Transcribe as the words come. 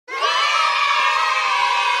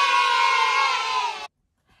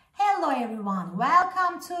everyone,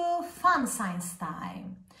 welcome to Fun Science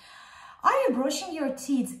Time. Are you brushing your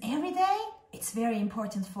teeth every day? It's very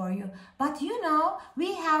important for you. But you know,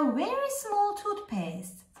 we have very small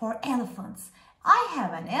toothpaste for elephants. I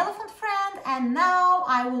have an elephant friend and now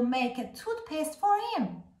I will make a toothpaste for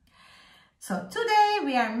him. So today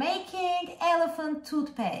we are making elephant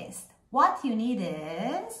toothpaste. What you need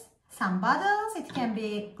is some bottles, it can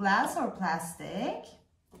be glass or plastic.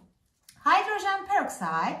 Hydrogen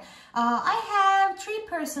peroxide. I have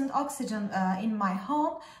 3% oxygen in my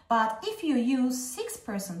home, but if you use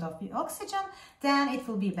 6% of the oxygen, then it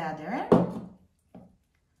will be better.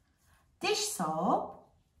 Dish soap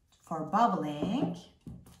for bubbling.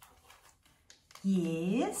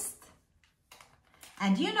 Yeast.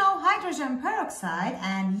 And you know, hydrogen peroxide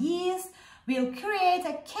and yeast will create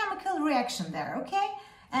a chemical reaction there, okay?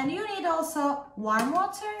 And you need also warm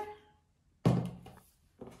water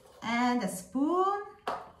and a spoon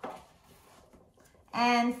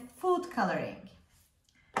and food coloring.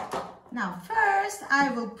 Now first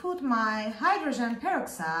I will put my hydrogen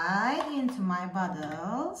peroxide into my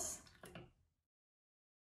bottles.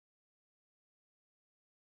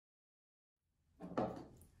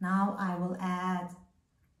 Now I will add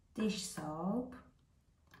dish soap.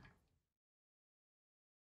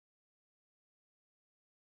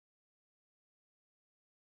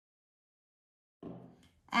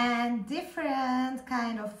 And different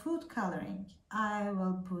kind of food coloring. I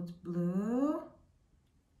will put blue,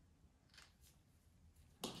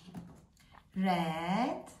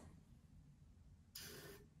 red,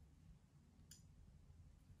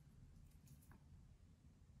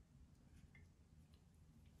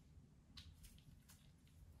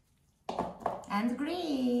 and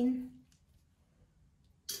green.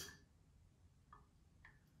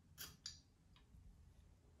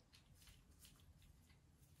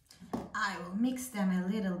 I will mix them a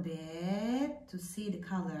little bit to see the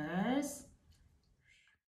colors.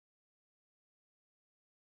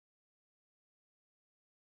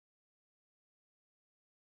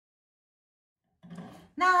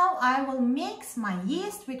 Now I will mix my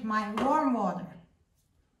yeast with my warm water.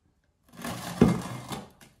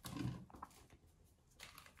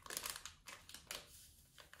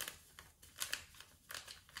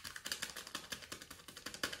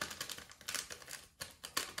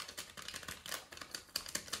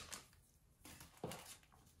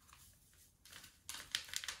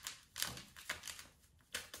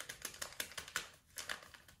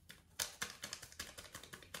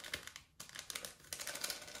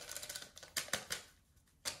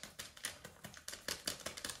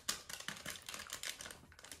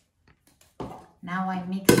 Now I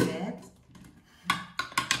mix it.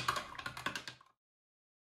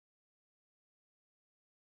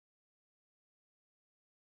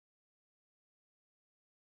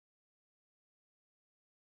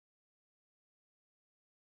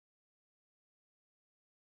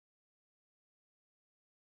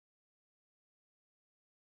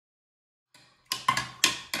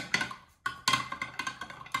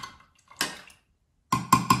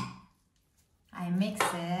 I mix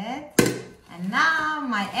it. And now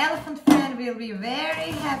my elephant friend will be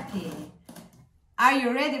very happy. Are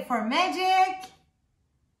you ready for magic?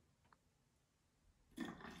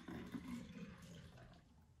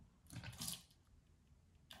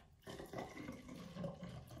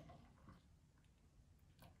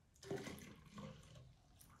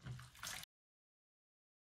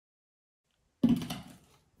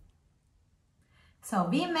 So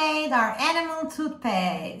we made our animal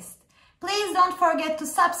toothpaste. Please don't forget to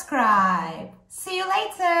subscribe. See you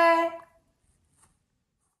later.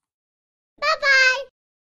 Bye-bye.